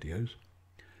watching my videos.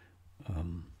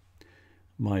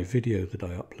 My video that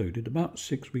I uploaded about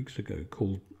 6 weeks ago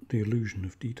called The Illusion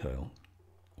of Detail,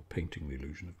 or Painting the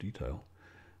Illusion of Detail,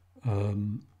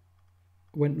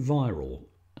 went viral,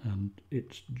 and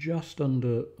it's just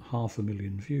under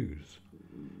 500,000 views.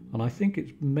 And I think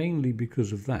it's mainly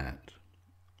because of that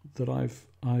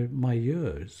my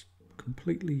year is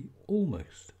completely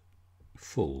almost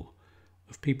full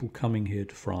of people coming here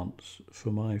to France for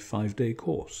my 5-day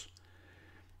course.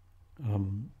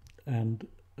 And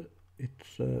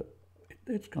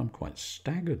I'm quite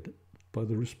staggered by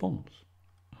the response.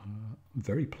 I'm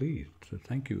very pleased, so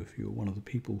thank you if you're one of the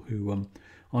people who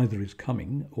either is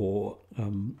coming or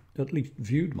at least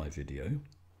viewed my video.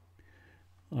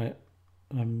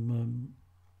 I'm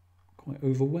quite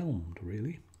overwhelmed,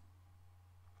 really.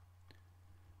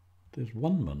 There's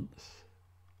 1 month,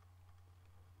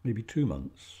 maybe 2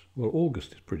 months. Well,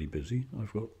 August is pretty busy.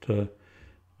 I've got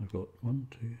 1,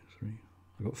 2, 3.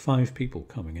 I've got 5 people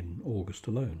coming in August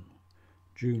alone.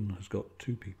 June has got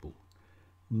 2 people.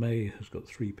 May has got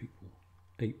 3 people.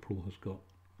 April has got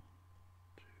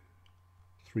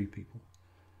 3 people.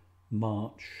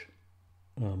 March,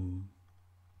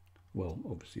 well,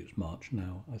 obviously it's March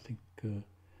now. I think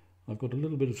I've got a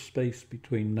little bit of space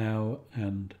between now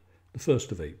and the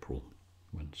 1st of April,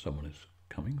 when someone is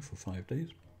coming for 5 days.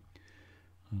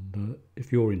 And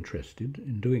if you're interested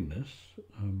in doing this,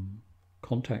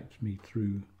 contact me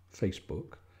through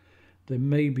Facebook. There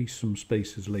may be some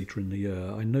spaces later in the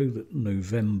year. I know that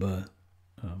November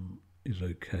is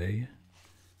okay.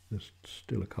 There's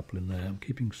still a couple in there. I'm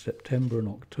keeping September and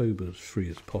October as free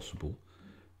as possible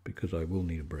because I will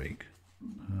need a break.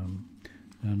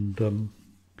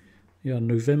 Yeah,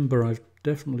 November I've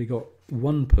definitely got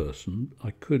 1 person.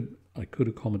 I could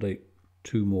accommodate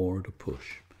 2 more at a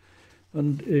push.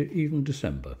 And even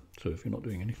December. So if you're not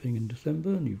doing anything in December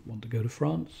and you want to go to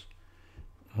France,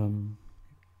 you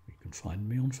can find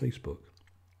me on Facebook.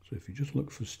 So if you just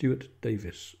look for Stuart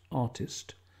Davies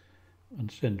Artist and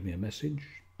send me a message,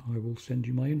 I will send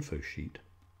you my info sheet.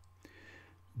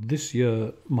 This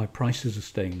year my prices are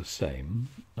staying the same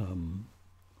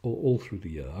all through the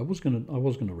year. I was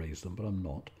gonna raise them, but I'm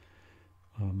not.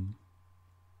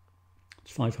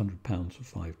 It's £500 for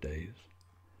 5 days.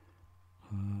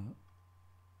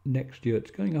 Next year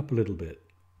it's going up a little bit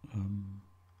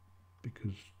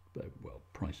because, well,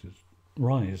 prices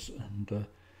rise and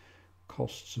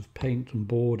costs of paint and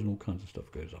board and all kinds of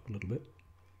stuff goes up a little bit.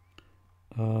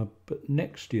 But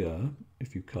next year,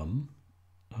 if you come,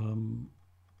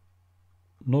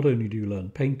 not only do you learn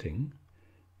painting,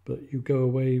 but you go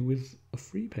away with a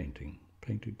free painting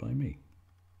painted by me.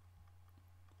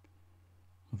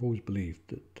 I've always believed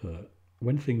that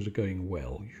when things are going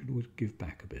well, you should always give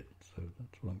back a bit. So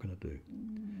that's what I'm going to do.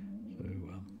 So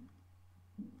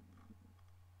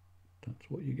that's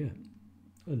what you get.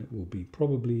 And it will be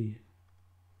probably,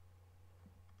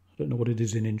 I don't know what it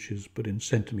is in inches, but in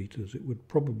centimetres, it would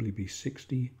probably be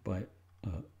 60 by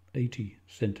 80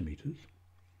 centimetres.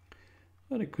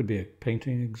 And it could be a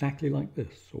painting exactly like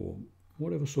this, or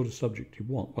whatever sort of subject you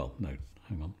want. Well, no,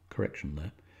 hang on, correction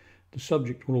there. The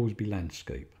subject will always be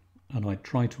landscape, and I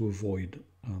try to avoid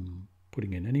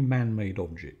putting in any man-made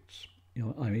objects. You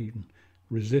know, I even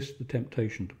resist the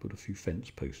temptation to put a few fence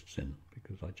posts in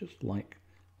because I just like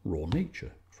raw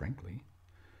nature, frankly.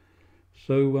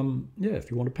 So yeah,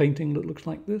 if you want a painting that looks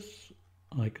like this,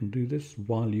 I can do this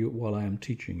while I am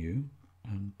teaching you,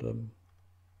 and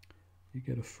you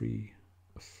get a free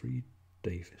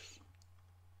Davis.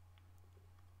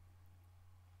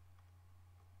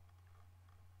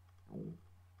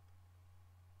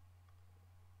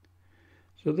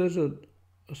 So there's a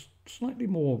slightly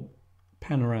more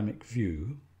panoramic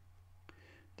view.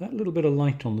 That little bit of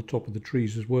light on the top of the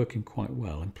trees is working quite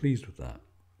well. I'm pleased with that.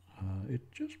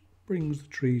 It just brings the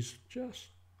trees just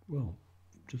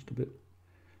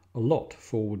a lot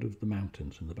forward of the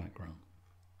mountains in the background.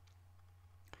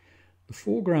 The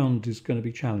foreground is going to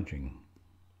be challenging,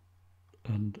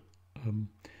 and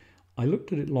I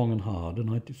looked at it long and hard, and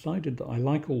I decided that I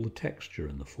like all the texture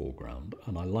in the foreground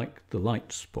and I like the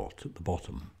light spot at the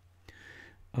bottom.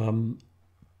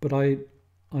 But I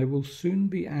will soon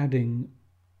be adding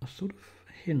a sort of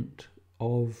hint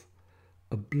of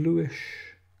a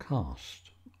bluish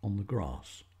cast on the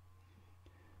grass.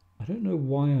 I don't know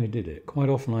why I did it. Quite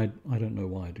often I don't know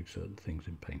why I do certain things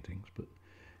in paintings, but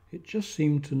it just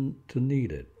seemed to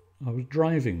need it. I was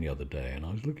driving the other day and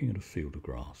I was looking at a field of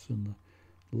grass, and the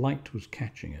light was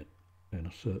catching it in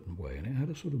a certain way, and it had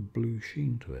a sort of blue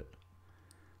sheen to it.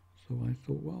 So I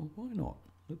thought, well, why not?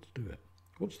 Let's do it.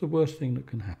 What's the worst thing that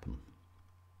can happen?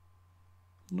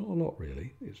 Not a lot,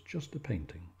 really. It's just a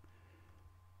painting.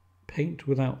 Paint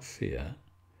without fear.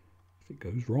 If it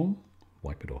goes wrong,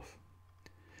 wipe it off.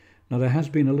 Now, there has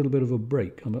been a little bit of a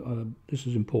break. This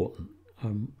is important.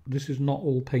 This is not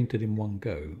all painted in one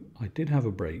go. I did have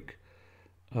a break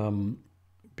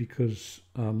because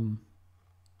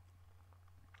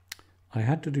I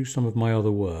had to do some of my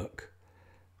other work,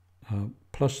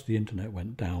 plus the internet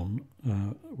went down,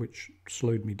 which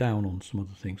slowed me down on some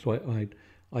other things. So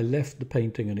I left the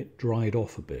painting and it dried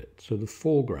off a bit. So the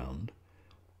foreground,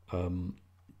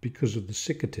 because of the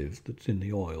cicative that's in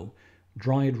the oil,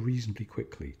 dried reasonably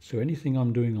quickly. So anything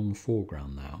I'm doing on the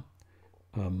foreground now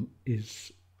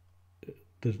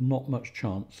there's not much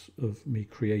chance of me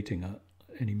creating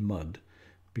any mud,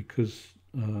 because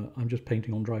I'm just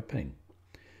painting on dry paint.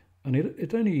 And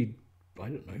it only, I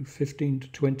don't know, 15 to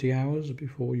 20 hours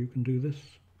before you can do this,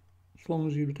 as long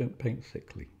as you don't paint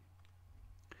thickly.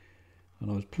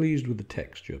 And I was pleased with the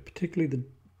texture, particularly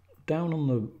down on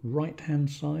the right hand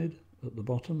side at the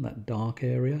bottom, that dark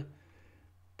area.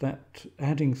 that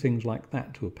adding things like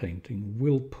that to a painting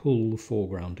will pull the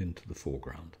foreground into the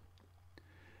foreground.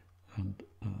 And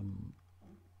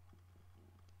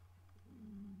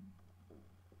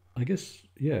I guess,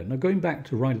 yeah, now going back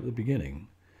to right at the beginning,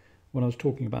 when I was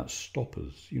talking about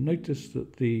stoppers, you notice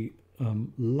that the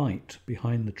light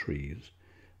behind the trees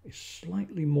is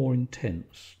slightly more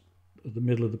intense at the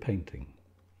middle of the painting.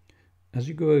 As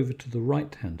you go over to the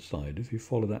right-hand side, if you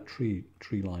follow that tree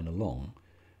line along,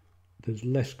 there's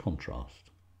less contrast.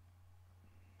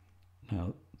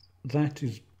 Now, that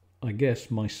is, I guess,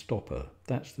 my stopper.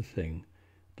 That's the thing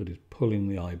that is pulling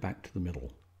the eye back to the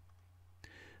middle.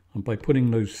 And by putting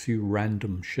those few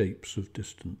random shapes of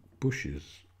distant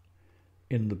bushes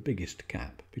in the biggest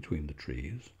gap between the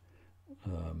trees,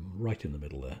 right in the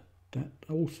middle there, that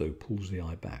also pulls the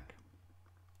eye back.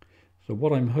 So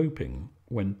what I'm hoping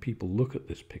when people look at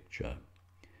this picture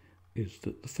is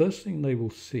that the first thing they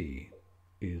will see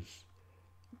is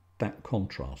that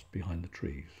contrast behind the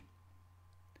trees.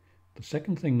 The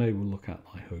second thing they will look at,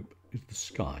 I hope, is the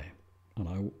sky,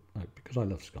 and because I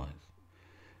love skies.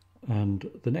 And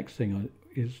the next thing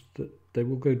is that they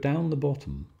will go down the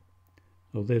bottom.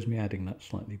 Oh, there's me adding that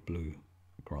slightly blue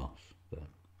grass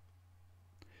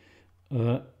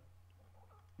there.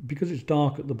 Because it's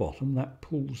dark at the bottom, that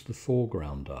pulls the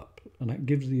foreground up, and that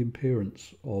gives the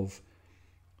appearance of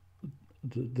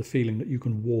the feeling that you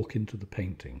can walk into the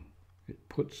painting. It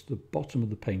puts the bottom of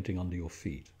the painting under your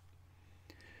feet.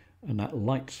 And that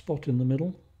light spot in the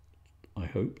middle, I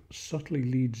hope, subtly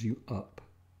leads you up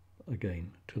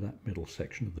again to that middle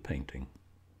section of the painting.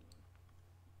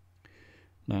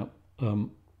 Now,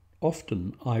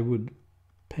 often I would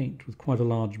paint with quite a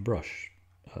large brush,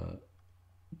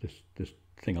 this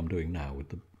thing I'm doing now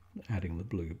with adding the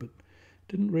blue, but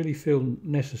didn't really feel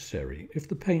necessary. If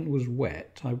the paint was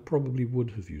wet, I probably would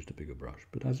have used a bigger brush,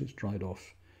 but as it's dried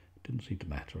off, it didn't seem to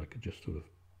matter. I could just sort of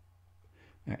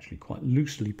actually quite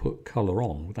loosely put colour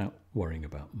on without worrying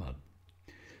about mud.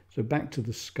 So back to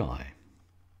the sky.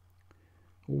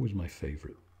 Always my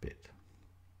favourite bit.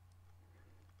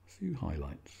 A few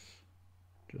highlights,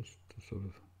 just to sort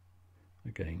of,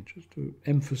 again, just to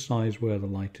emphasise where the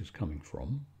light is coming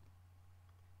from.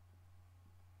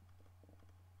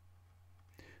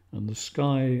 And the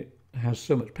sky has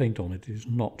so much paint on it, it is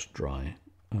not dry.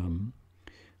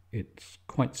 It's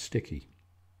quite sticky.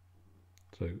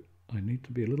 So I need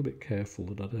to be a little bit careful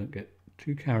that I don't get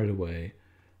too carried away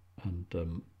and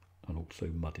also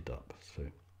muddied up. So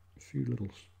a few little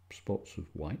spots of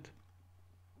white.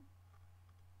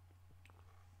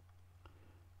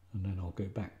 And then I'll go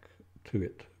back to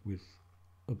it with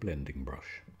a blending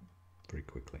brush very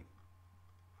quickly.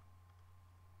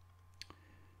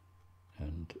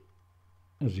 And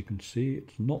as you can see,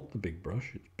 it's not the big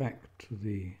brush, it's back to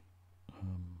the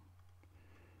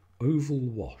oval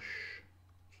wash.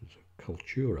 This is a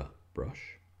Cultura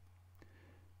brush.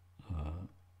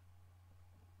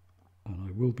 And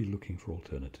I will be looking for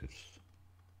alternatives.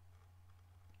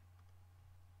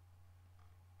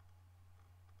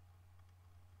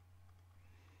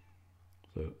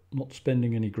 So not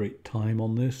spending any great time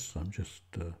on this, I'm just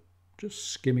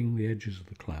skimming the edges of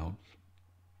the clouds.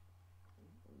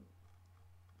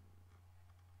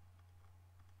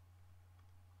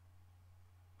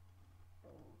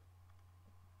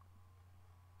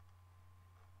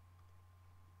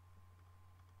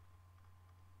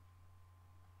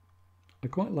 I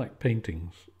quite like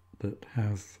paintings that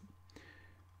have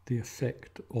the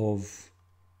effect of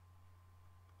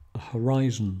a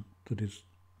horizon that is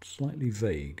slightly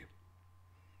vague.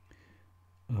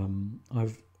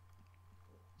 I've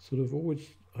sort of always,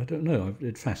 I don't know,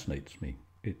 it fascinates me.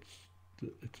 It's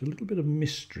a little bit of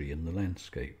mystery in the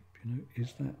landscape. You know,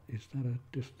 is that a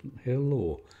distant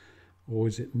hill, or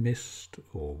is it mist,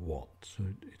 or what? So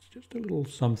it's just a little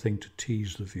something to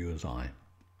tease the viewer's eye.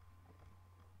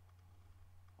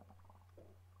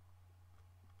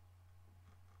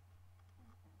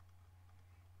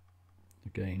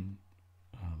 Again,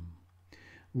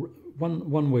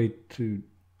 one way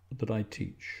that I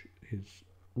teach is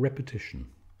repetition.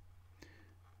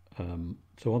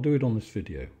 So I'll do it on this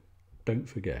video. Don't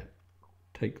forget,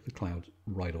 take the clouds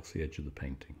right off the edge of the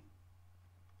painting.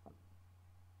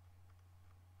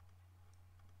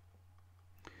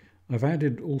 I've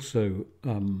added also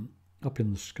up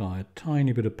in the sky a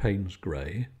tiny bit of Payne's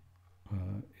grey.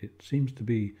 It seems to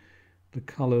be the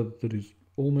colour that is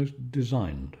almost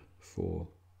designed for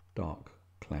dark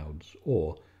clouds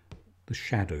or the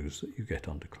shadows that you get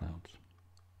under clouds.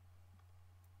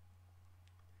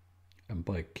 And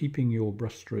by keeping your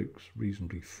brushstrokes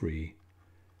reasonably free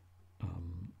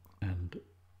and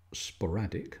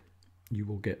sporadic, you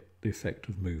will get the effect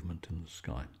of movement in the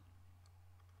sky.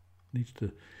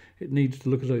 It needs to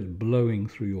look as though it's blowing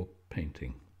through your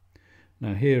painting.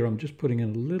 Now here I'm just putting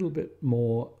in a little bit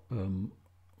more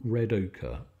red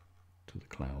ochre to the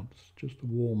clouds, just to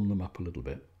warm them up a little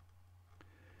bit.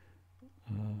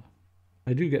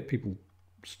 I do get people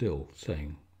still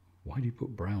saying, why do you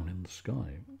put brown in the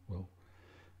sky? Well,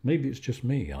 maybe it's just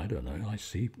me, I don't know. I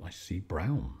see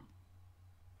brown.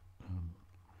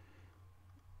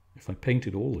 If I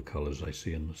painted all the colours I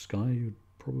see in the sky, you'd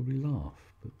probably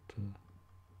laugh, but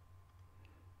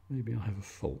maybe I have a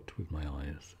fault with my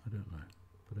eyes, I don't know.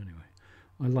 But anyway,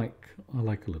 I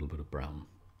like a little bit of brown.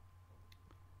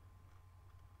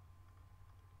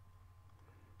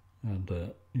 And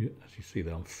as you see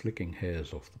there, I'm flicking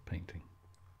hairs off the painting.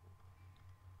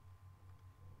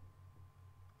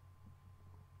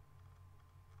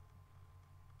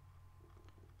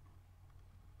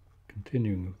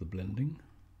 Continuing with the blending.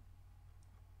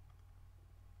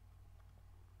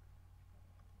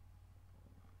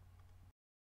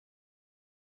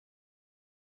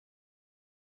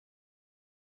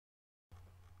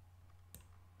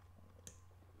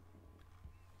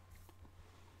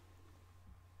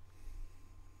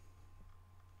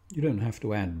 You don't have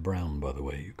to add brown, by the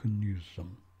way. You can use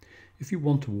some. If you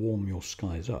want to warm your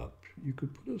skies up, you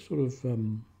could put a sort of,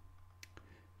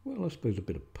 well, I suppose a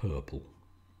bit of purple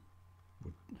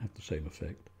would have the same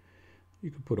effect.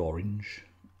 You could put orange,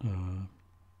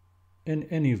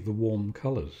 any of the warm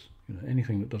colours. You know,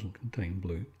 anything that doesn't contain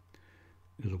blue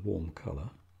is a warm colour,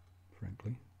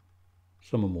 frankly.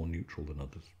 Some are more neutral than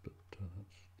others, but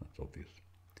that's obvious.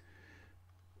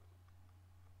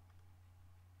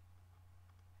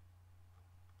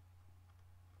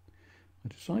 I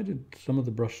decided some of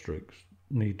the brushstrokes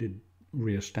needed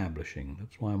re-establishing.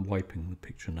 That's why I'm wiping the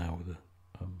picture now with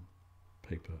a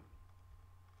paper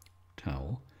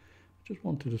towel. I just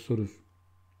wanted to sort of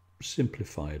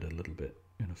simplify it a little bit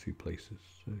in a few places,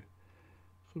 so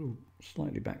sort of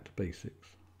slightly back to basics.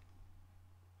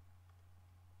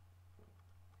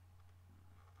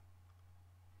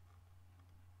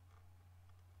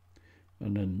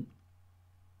 And then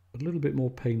a little bit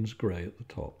more Payne's grey at the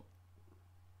top.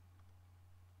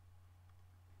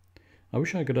 I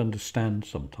wish I could understand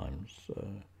sometimes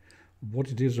what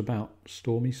it is about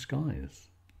stormy skies.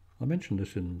 I mentioned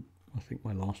this in, I think,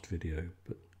 my last video,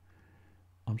 but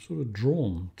I'm sort of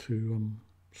drawn to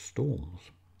storms.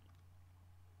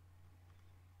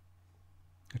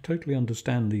 I totally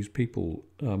understand these people.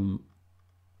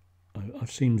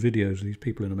 I've seen videos of these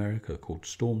people in America called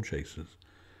storm chasers.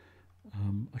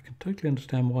 I can totally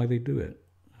understand why they do it,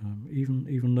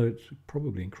 even though it's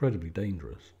probably incredibly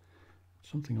dangerous.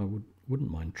 Something I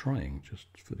wouldn't mind trying just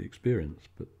for the experience,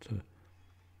 but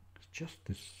it's just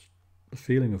the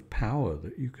feeling of power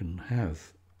that you can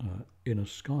have in a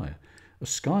sky. A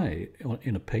sky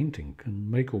in a painting can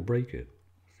make or break it.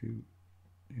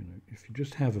 If you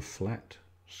just have a flat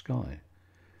sky,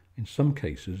 in some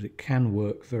cases it can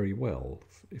work very well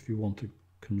if you want to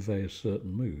convey a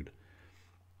certain mood.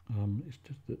 It's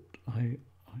just that I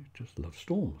just love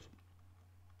storms.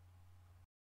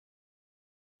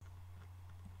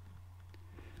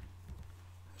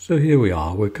 So here we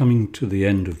are, we're coming to the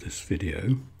end of this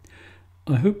video.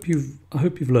 I hope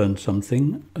you've learned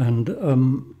something,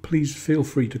 and please feel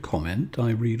free to comment.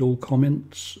 I read all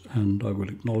comments and I will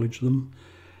acknowledge them.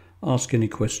 Ask any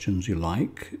questions you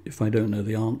like. If I don't know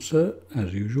the answer,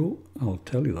 as usual, I'll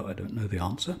tell you that I don't know the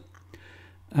answer.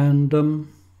 And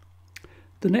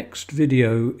the next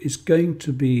video is going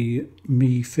to be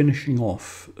me finishing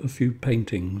off a few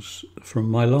paintings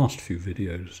from my last few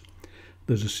videos.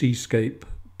 There's a seascape,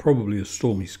 probably a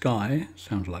stormy sky,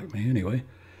 sounds like me anyway,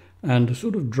 and a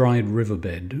sort of dried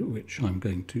riverbed, which I'm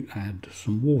going to add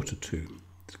some water to,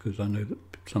 because I know that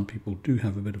some people do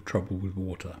have a bit of trouble with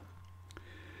water.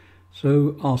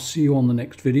 So I'll see you on the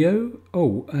next video.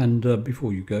 Oh, and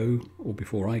before you go, or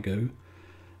before I go,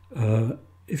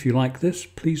 if you like this,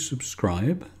 please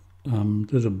subscribe.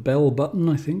 There's a bell button,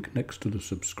 I think, next to the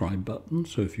subscribe button,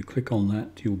 so if you click on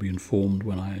that, you'll be informed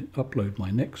when I upload my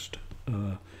next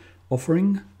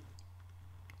offering.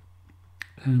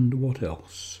 And what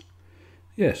else?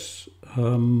 Yes,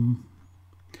 I'll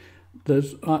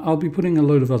be putting a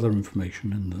load of other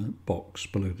information in the box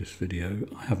below this video.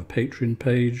 I have a Patreon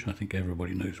page. I think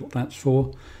everybody knows what that's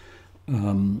for.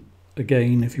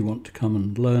 Again, if you want to come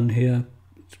and learn here,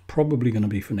 it's probably going to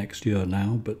be for next year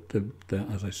now, but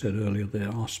as I said earlier,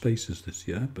 there are spaces this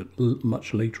year, but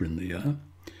much later in the year.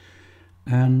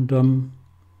 And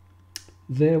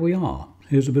there we are.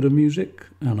 Here's a bit of music,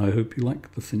 and I hope you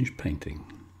like the finished painting.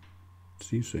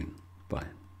 See you soon. Bye.